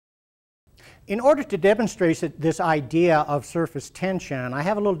In order to demonstrate this idea of surface tension, I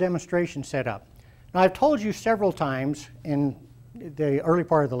have a little demonstration set up. Now, I've told you several times in the early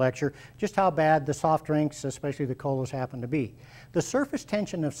part of the lecture just how bad the soft drinks, especially the colas, happen to be. The surface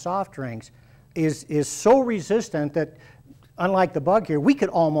tension of soft drinks is so resistant that, unlike the bug here, we could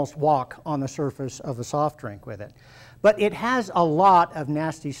almost walk on the surface of a soft drink with it. But it has a lot of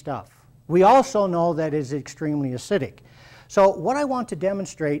nasty stuff. We also know that it is extremely acidic. So what I want to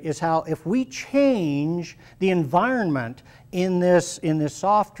demonstrate is how if we change the environment in this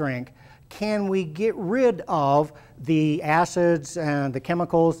soft drink, can we get rid of the acids and the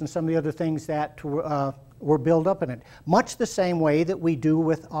chemicals and some of the other things that were built up in it, much the same way that we do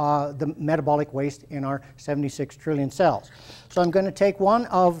with the metabolic waste in our 76 trillion cells. So I'm going to take one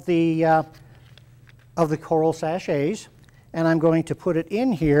of the coral sachets, and I'm going to put it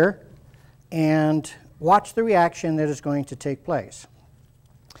in here and watch the reaction that is going to take place.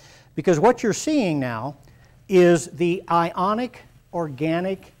 Because what you're seeing now is the ionic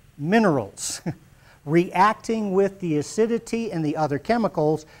organic minerals reacting with the acidity and the other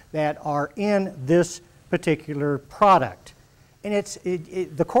chemicals that are in this particular product. And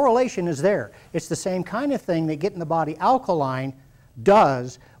the correlation is there. It's the same kind of thing that getting the body alkaline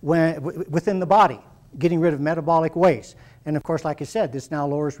does within the body, getting rid of metabolic waste. And of course, like I said, this now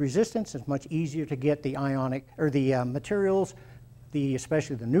lowers resistance. It's much easier to get the ionic or the materials,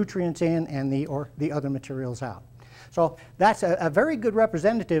 especially the nutrients in, and the other materials out. So that's a very good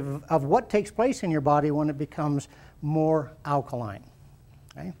representative of what takes place in your body when it becomes more alkaline.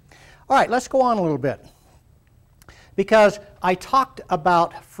 Okay? All right, let's go on a little bit. Because I talked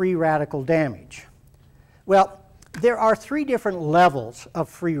about free radical damage. Well, there are 3 different levels of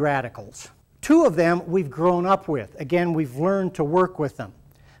free radicals. 2 of them we've grown up with. Again, we've learned to work with them.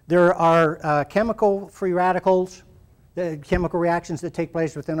 There are chemical free radicals, the chemical reactions that take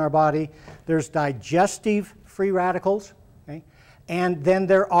place within our body. There's digestive free radicals. Okay? And then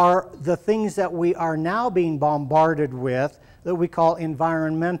there are the things that we are now being bombarded with that we call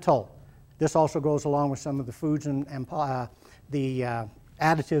environmental. This also goes along with some of the foods and the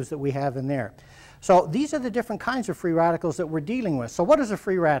additives that we have in there. So these are the different kinds of free radicals that we're dealing with. So what is a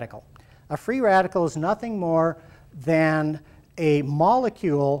free radical? A free radical is nothing more than a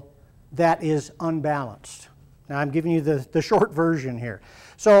molecule that is unbalanced. Now I'm giving you the short version here.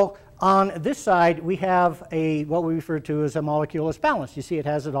 So on this side we have what we refer to as a molecule that's balanced. You see it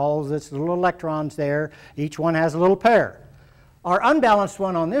has all this little electrons there. Each one has a little pair. Our unbalanced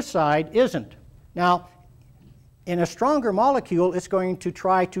one on this side isn't. Now in a stronger molecule it's going to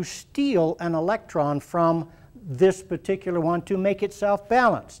try to steal an electron from this particular one to make itself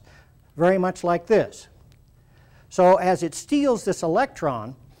balanced. Very much like this. So as it steals this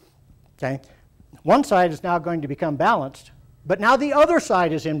electron, okay, one side is now going to become balanced, but now the other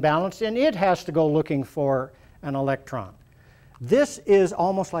side is imbalanced and it has to go looking for an electron. This is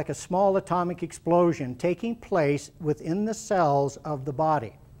almost like a small atomic explosion taking place within the cells of the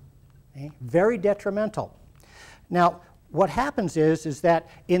body. Okay? Very detrimental. Now, what happens is that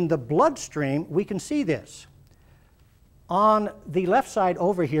in the bloodstream, we can see this. On the left side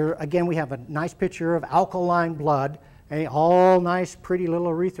over here, again, we have a nice picture of alkaline blood, all nice, pretty little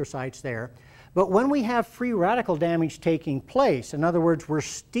erythrocytes there. But when we have free radical damage taking place, in other words, we're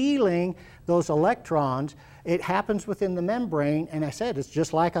stealing those electrons, it happens within the membrane, and I said it's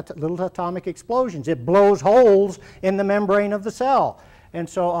just like little atomic explosions. It blows holes in the membrane of the cell. And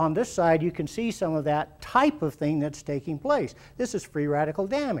so on this side, you can see some of that type of thing that's taking place. This is free radical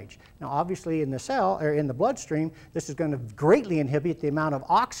damage. Now, obviously, in the cell or in the bloodstream, this is going to greatly inhibit the amount of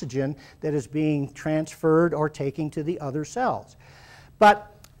oxygen that is being transferred or taken to the other cells.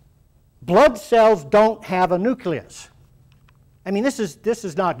 But blood cells don't have a nucleus. I mean, this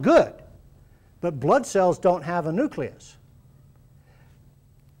is not good. But blood cells don't have a nucleus.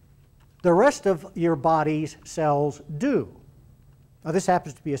 The rest of your body's cells do. Now, this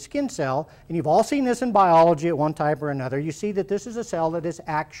happens to be a skin cell, and you've all seen this in biology at one time or another. You see that this is a cell that is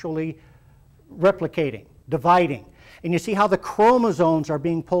actually replicating, dividing. And you see how the chromosomes are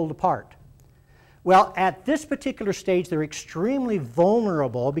being pulled apart. Well, at this particular stage, they're extremely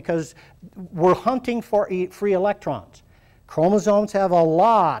vulnerable because we're hunting for free electrons. Chromosomes have a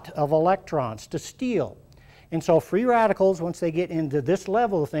lot of electrons to steal. And so free radicals, once they get into this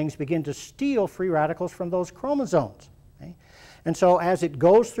level of things, begin to steal free radicals from those chromosomes. Okay? And so as it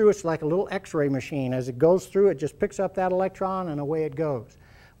goes through, it's like a little X-ray machine. As it goes through, it just picks up that electron and away it goes.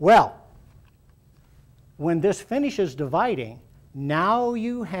 Well, when this finishes dividing, now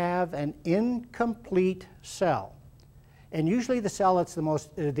you have an incomplete cell. And usually the cell that's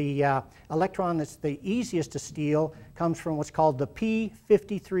the electron that's the easiest to steal comes from what's called the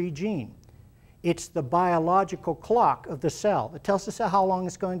P53 gene. It's the biological clock of the cell. It tells the cell how long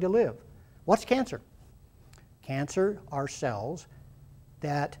it's going to live. What's cancer? Cancer are cells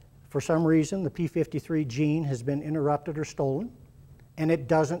that, for some reason, the P53 gene has been interrupted or stolen, and it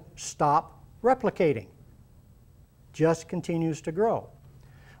doesn't stop replicating. Just continues to grow.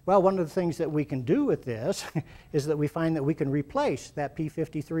 Well, one of the things that we can do with this is that we find that we can replace that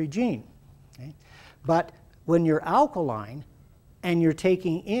P53 gene. Okay? But when you're alkaline and you're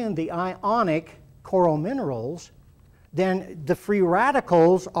taking in the ionic coral minerals, then the free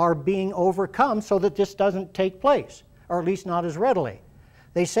radicals are being overcome so that this doesn't take place, or at least not as readily.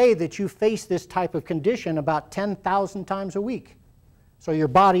 They say that you face this type of condition about 10,000 times a week. So your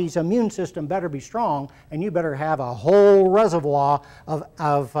body's immune system better be strong, and you better have a whole reservoir of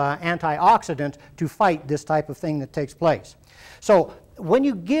antioxidants to fight this type of thing that takes place. So when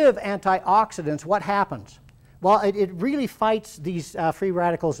you give antioxidants, what happens? Well, it really fights these free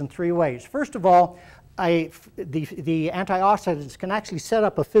radicals in three ways. First of all, the antioxidants can actually set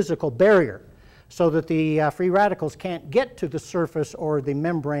up a physical barrier so that the free radicals can't get to the surface or the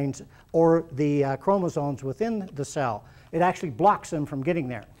membranes or the chromosomes within the cell. It actually blocks them from getting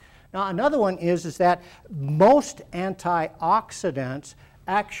there. Now, another one is that most antioxidants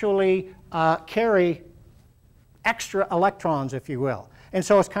actually carry extra electrons, if you will. And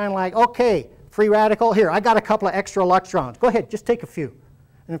so it's kind of like, okay, free radical, here, I got a couple of extra electrons. Go ahead, just take a few.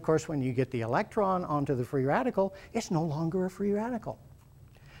 And of course, when you get the electron onto the free radical, it's no longer a free radical.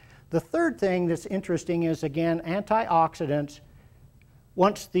 The third thing that's interesting is, again, antioxidants,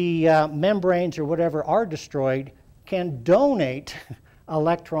 once the membranes or whatever are destroyed, can donate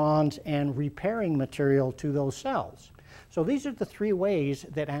electrons and repairing material to those cells. So these are the three ways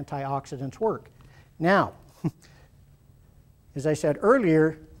that antioxidants work. Now, as I said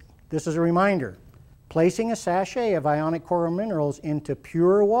earlier, this is a reminder. Placing a sachet of ionic coral minerals into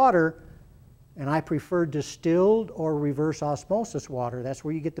pure water, and I prefer distilled or reverse osmosis water, that's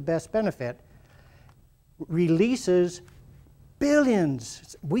where you get the best benefit, releases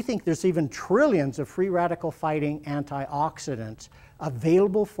billions, we think there's even trillions of free radical fighting antioxidants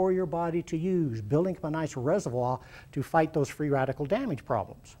available for your body to use, building up a nice reservoir to fight those free radical damage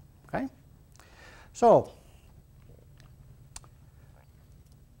problems. Okay? So,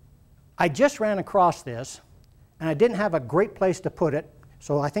 I just ran across this, and I didn't have a great place to put it,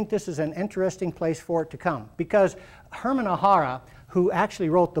 so I think this is an interesting place for it to come. Because Herman O'Hara, who actually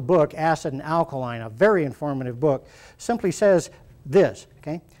wrote the book, Acid and Alkaline, a very informative book, simply says this,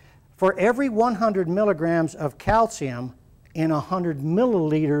 okay? For every 100 milligrams of calcium in 100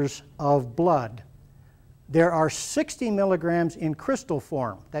 milliliters of blood, there are 60 milligrams in crystal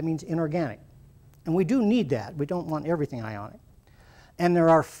form. That means inorganic. And we do need that. We don't want everything ionic. And there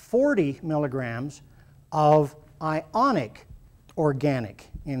are 40 milligrams of ionic organic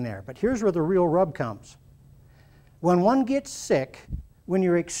in there. But here's where the real rub comes. When one gets sick, when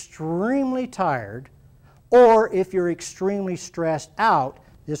you're extremely tired, or if you're extremely stressed out,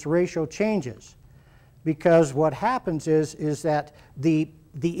 this ratio changes. Because what happens is that the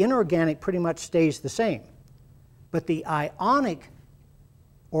inorganic pretty much stays the same. But the ionic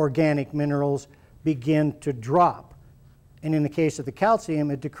organic minerals begin to drop. And in the case of the calcium,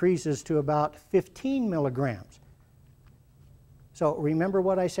 it decreases to about 15 milligrams. So remember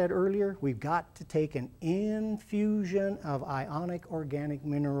what I said earlier? We've got to take an infusion of ionic organic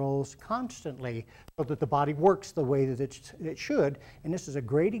minerals constantly so that the body works the way that it should. And this is a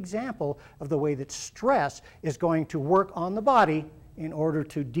great example of the way that stress is going to work on the body in order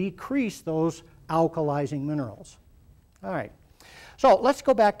to decrease those alkalizing minerals. All right. So let's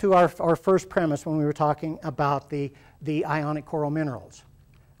go back to our first premise when we were talking about the ionic coral minerals.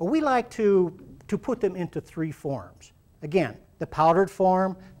 We like to put them into three forms. Again, the powdered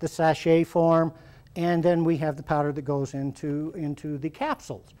form, the sachet form, and then we have the powder that goes into the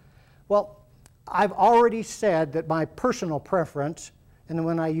capsules. Well, I've already said that my personal preference, and the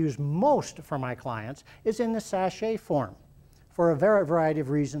one I use most for my clients, is in the sachet form for a variety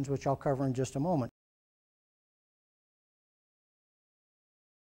of reasons, which I'll cover in just a moment.